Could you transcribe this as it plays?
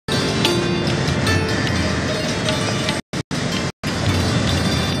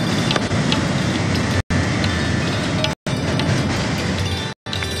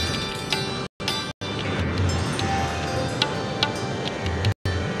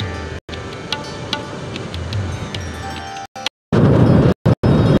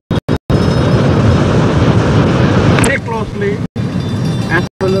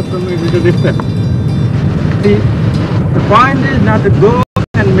from a little distance. See, the point is not to go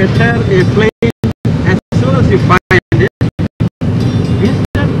and measure a plane as soon as you find it.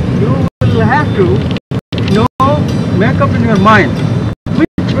 Instead, you will have to make up in your mind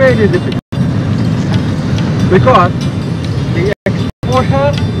which way is it. Because the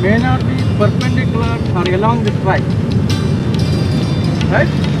exposure may not be perpendicular or along the strike. Right?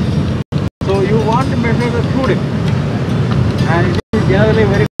 So you want to measure the true depth. And it is generally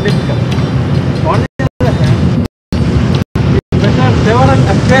very difficult. On the other hand, if you measure several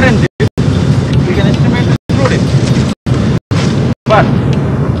apparent depths, we can estimate the true depth. But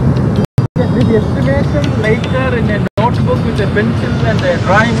this estimation later in a notebook with a pencil and a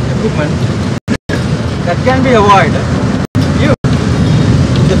drawing equipment, that can be avoided. You,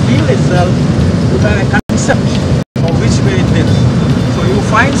 in the field itself, you have a concept of which way it is. So you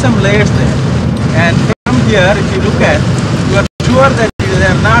find some layers there, and from here, if you look at, you are sure that they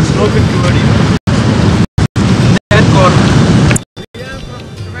are not sloping toward you. That corner. We are from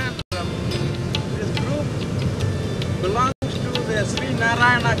Trivandrum. This group belongs to the Sri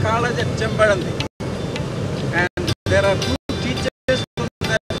Narayana College at Chempazhanty. And there are 2 teachers from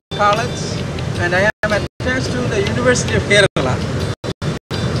the college, and I am attached to the University of Kerala.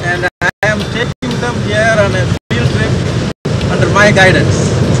 And I am taking them here on a field trip under my guidance.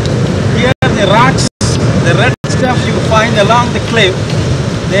 Here the rocks, the red stuff you find along the cliff,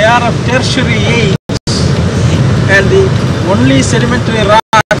 they are of tertiary age, and the only sedimentary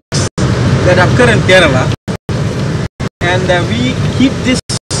rocks that occur in Kerala. And we keep this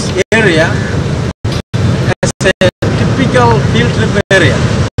area as a typical field trip area.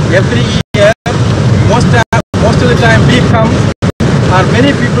 Every year, most of the time we come, or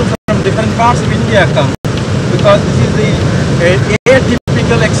many people from different parts of India come, because this is the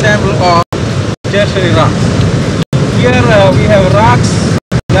atypical example of tertiary rocks. Here we have rocks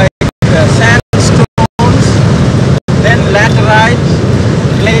like sandstones, then laterite,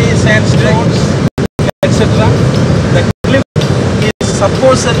 clay sandstones, etc. The cliff is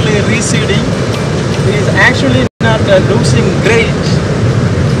supposedly receding. It is actually not losing great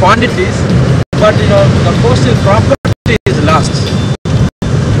quantities, but the coastal property is lost.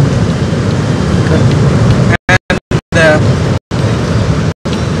 And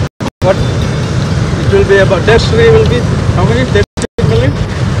what it will be about, tertiary will be how many? 30 million?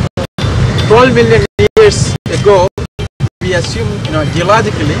 12 million years ago, we assume,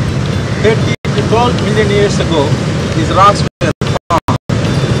 geologically, 30 to 12 million years ago, these rocks were formed.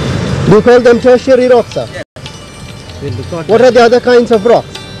 Do you call them tertiary rocks, sir? Yes. What are the other kinds of rocks?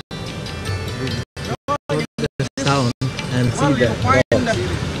 Sound and see the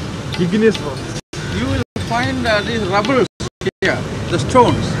igneous rocks. You will find these rubbles here, the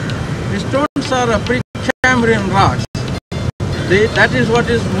stones. The stones are Precambrian rocks. That is what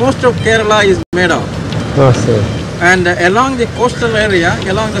most of Kerala is made of. Oh, sir. And along the coastal area,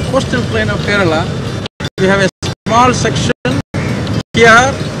 along the coastal plain of Kerala, we have a small section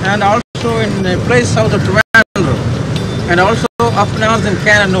here, and also in a place south of Trivandrum, and also up north in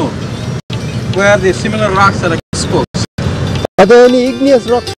Kannur, where the similar rocks are exposed. Are there any igneous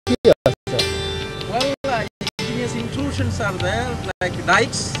rocks here, sir? Well, igneous intrusions are there, like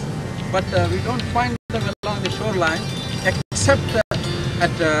dikes, but we don't find them along the shoreline, except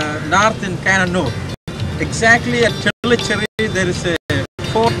at north in Kannur. Exactly at Chelicheri, there is a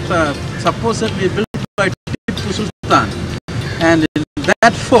fort supposedly built by Tipu Sultan, and in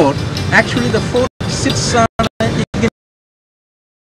that fort, actually the fort sits on